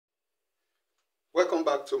Welcome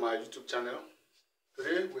back to my YouTube channel.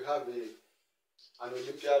 Today we have an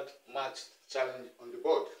Olympiad Math challenge on the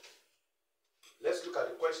board. Let's look at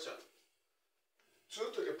the question.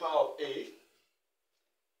 2 to the power of A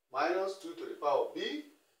minus 2 to the power of B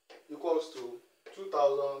equals to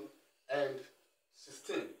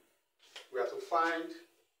 2016. We have to find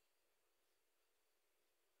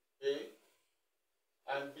A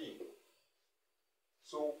and B.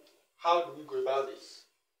 So how do we go about this?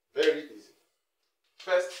 Very easy.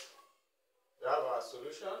 First, we have our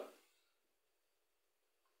solution,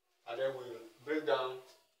 and then we write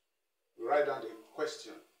down the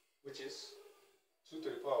question, which is 2 to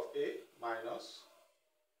the power of A minus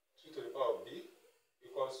 2 to the power of B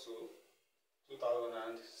equals to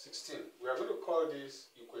 2016. We are going to call this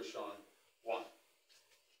equation 1.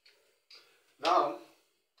 Now,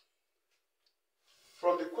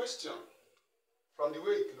 from the question, from the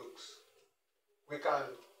way it looks, we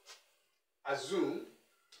can assume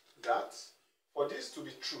that for this to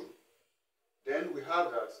be true, then we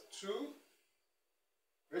have that 2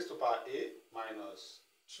 raised to power A minus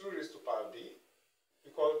 2 raised to power B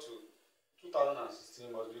equal to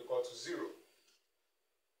 2016 must be equal to 0.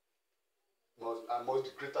 Must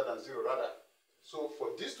be greater than 0 rather. So for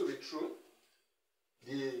this to be true,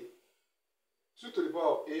 the 2 to the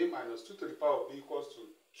power of A minus 2 to the power of B equals to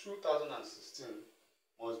 2016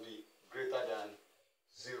 must be greater than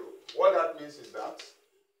 0. What that means is that,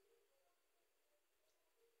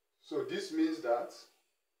 so this means that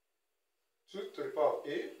 2 to the power of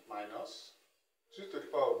A minus 2 to the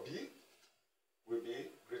power of B will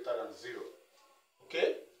be greater than 0. Okay?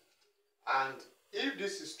 And if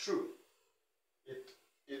this is true,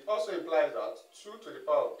 it also implies that 2 to the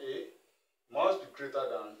power of A must be greater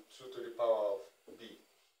than 2 to the power of B.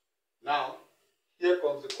 Now, here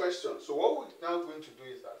comes the question. So what we're now going to do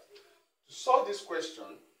is that to solve this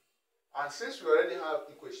question, and since we already have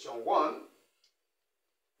equation 1,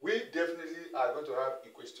 we definitely are going to have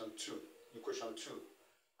equation 2.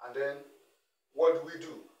 And then what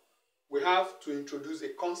do? We have to introduce a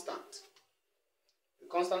constant. The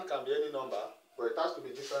constant can be any number, but it has to be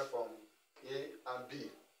different from A and B.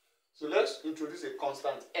 So let's introduce a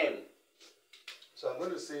constant m. So I'm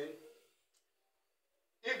going to say,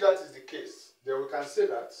 if that is the case, then we can say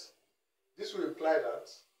that this will imply that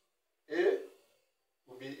A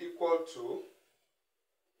will be equal to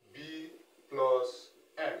B plus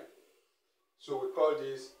m. So we call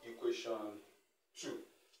this equation 2.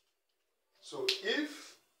 So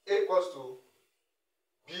if A equals to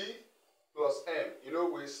B plus m,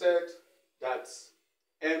 we said that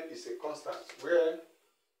m is a constant where,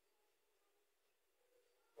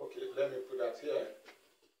 okay, let me put that here,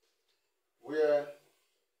 where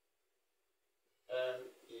m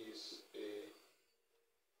is a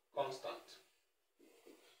constant.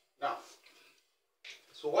 Now,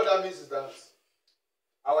 so what that means is that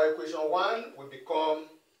our equation 1 will become,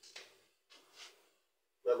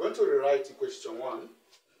 we are going to rewrite equation 1.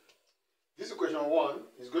 This equation 1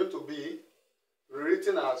 is going to be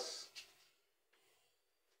rewritten as,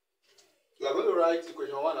 we are going to write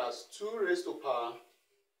equation 1 as 2 raised to power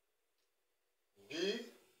B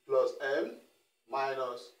plus m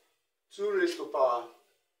minus 2 raised to power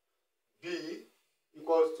B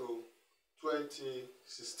equals to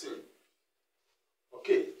 2016.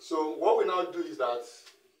 Okay, so what we now do is that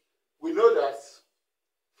we know that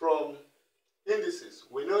from indices,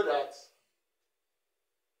 we know that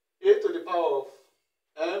a to the power of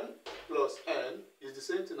m plus n is the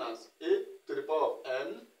same thing as a to the power of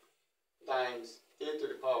m times a to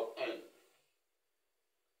the power of n.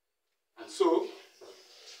 And so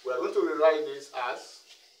we are going to rewrite this as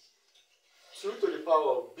 2 to the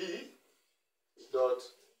power of b dot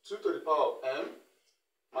 2 to the power of m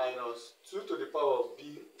minus 2 to the power of b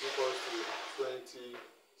equals to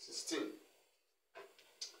 2016.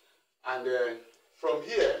 And from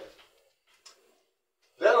here,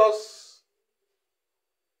 let us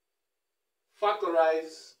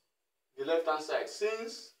factorize the left hand side,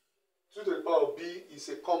 since 2 to the power of b is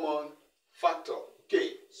a common factor.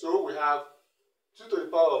 Okay, so we have 2 to the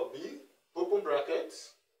power of b, open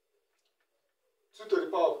brackets, 2 to the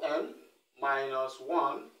power of m minus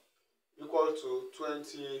 1 equal to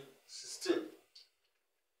 2016.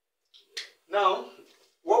 Now,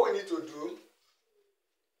 what we need to do,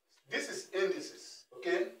 this is indices,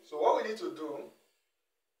 okay? So what we need to do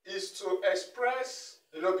is to express,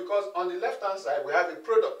 because on the left hand side we have a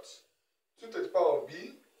product, 2 to the power of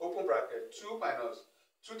b, open bracket, 2 minus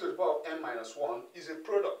 2 to the power of m minus 1 is a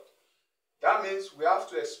product. That means we have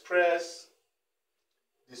to express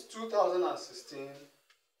this 2016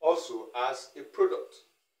 also as a product.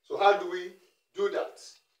 So how do we do that?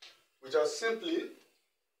 We we just simply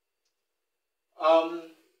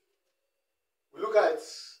we look at,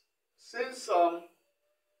 since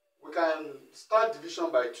we can start division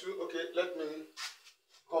by 2. Okay, let me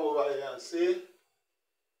come over here and say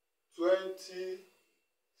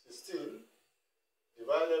 2016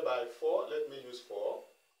 divided by 4. Let me use 4.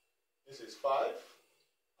 This is 5,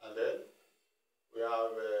 and then we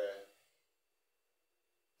have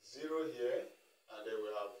 0 here, and then we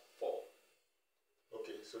have 4.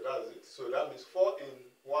 Okay, so that's it. So that means 4 in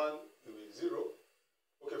 1 will be 0.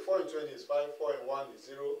 Okay, 4 in 20 is 5, 4 in 1 is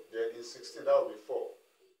 0, then in 16 that will be 4.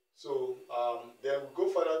 So then we go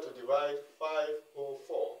further to divide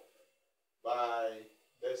 504 by,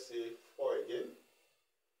 let's say, 4 again.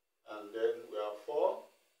 And then we have 4.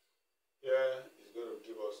 Here is going to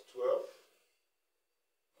give us 12.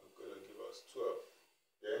 It's going to give us 12.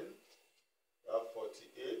 Then we have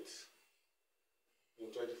 48.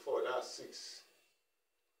 In 24, that's 6.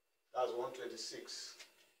 That's 126.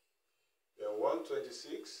 Then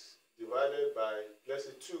 126 divided by, let's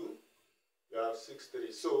say, 2. We have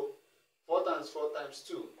 63. So 4 times 4 times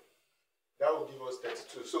 2, that will give us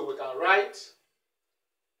 32. So we can write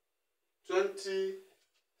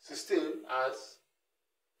 2016 as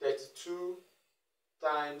 32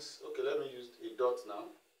 times, okay, let me use a dot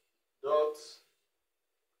now, dot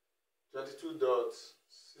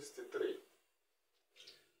 22.63.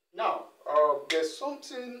 Now, there's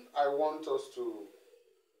something I want us to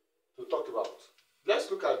talk about. Let's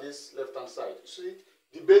look at this left-hand side. You see,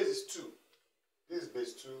 the base is 2. This is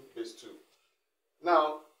base 2, base 2.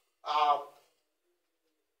 Now,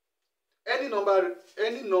 any number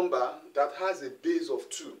that has a base of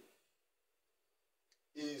 2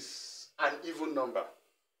 is an even number,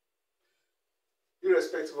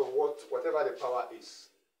 irrespective of whatever the power is.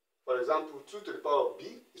 For example, 2 to the power of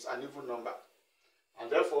b is an even number,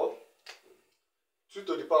 and therefore 2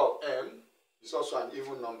 to the power of m is also an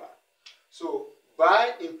even number. So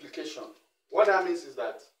by implication, what that means is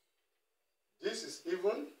that this is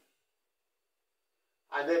even,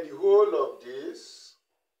 and then the whole of this,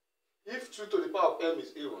 if 2 to the power of m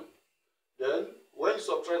is even, then when you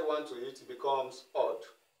subtract 1 to it, it becomes odd.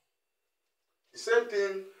 The same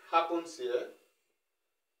thing happens here.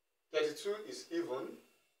 32 is even,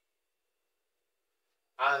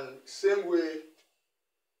 and same way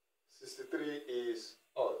 63 is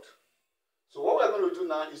odd. So what we're going to do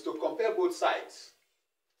now is to compare both sides.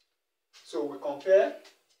 So we compare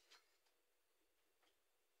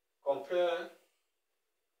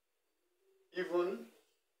even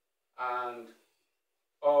and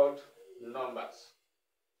odd numbers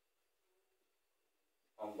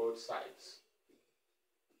on both sides.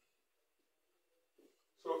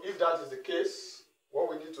 So if that is the case, what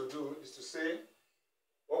we need to do is to say,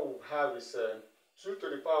 what we have is 2 to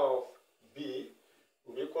the power of b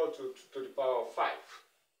will be equal to 2 to the power of 5.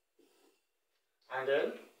 And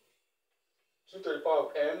then 2 to the power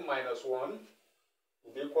of m minus 1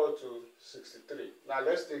 will be equal to 63. Now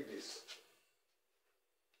let's take this.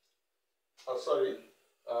 Oh, sorry.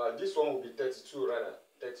 This one will be 32 rather.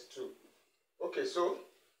 32. Okay, so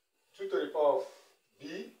 2 to the power of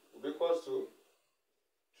b will be equal to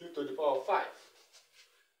 2 to the power of 5.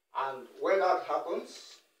 And when that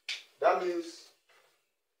happens, that means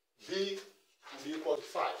b will be equal to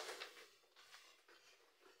 5.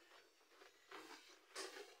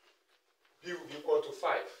 B will be equal to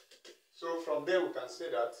 5. So from there we can say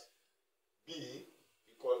that b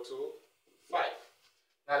equal to 5.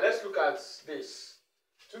 Now let's look at this.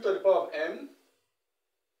 2 to the power of m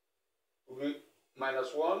will be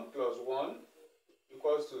minus 1 plus 1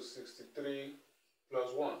 equals to 63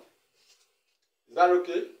 plus 1. Is that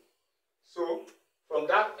okay? So from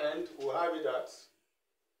that end, we'll have it that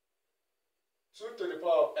 2 to the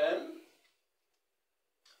power of m,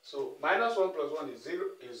 so minus 1 plus 1 is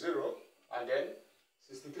 0, and then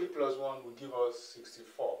 63 plus 1 will give us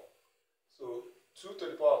 64. So 2 to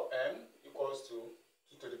the power of m equals to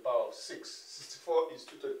 2 to the power of 6. 64 is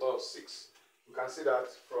 2 to the power of 6. You can see that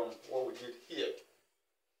from what we did here.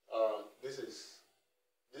 This is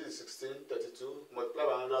 16, 32, multiply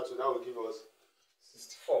by another 2, that will give us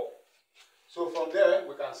 64. So from there,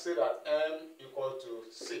 we can say that m equal to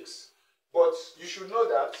 6. But you should know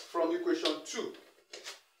that from equation 2,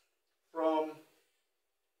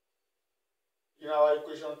 in our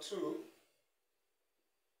equation 2,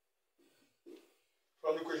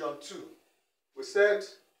 from equation 2, we said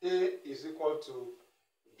a is equal to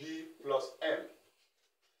b plus m.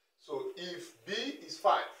 So if b is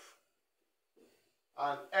 5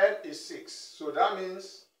 and m is 6, so that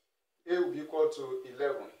means a will be equal to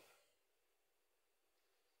 11.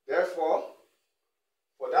 Therefore,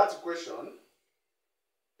 for that equation,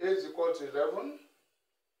 A is equal to 11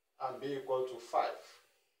 and B equal to 5.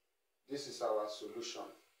 This is our solution.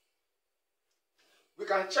 We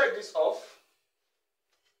can check this off.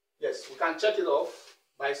 Yes, we can check it off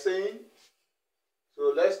by saying,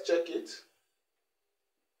 so let's check it.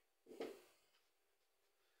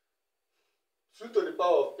 2 to the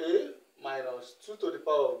power of A minus 2 to the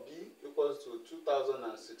power of B equals to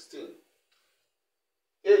 2016.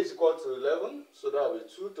 A is equal to 11, so that will be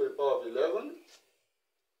 2 to the power of 11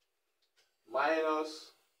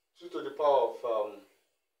 minus 2 to the power of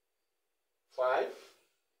 5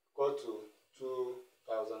 equal to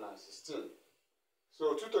 2016.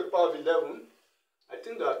 So 2 to the power of 11, I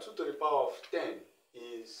think that 2 to the power of 10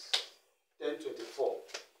 is 1024.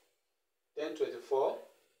 1024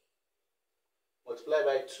 multiplied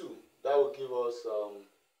by 2, that will give us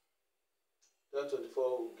 1024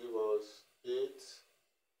 will give us 8,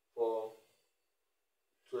 4,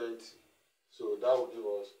 20. So that will give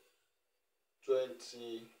us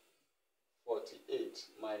 2048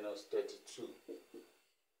 minus 32.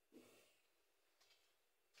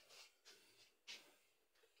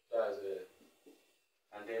 That's it.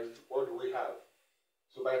 And then what do we have?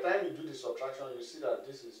 So by the time you do the subtraction, you see that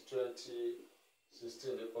this is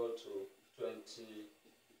 2016 equal to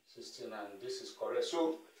 2016, and this is correct.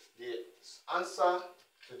 So the answer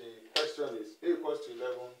to the question is A equals to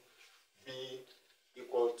 11, B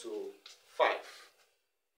equal to 5.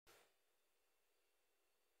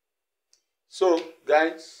 So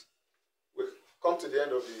guys, we've come to the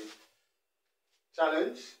end of the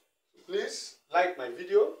challenge. Please like my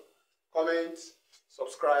video, comment,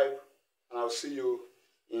 subscribe, and I'll see you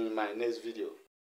in my next video.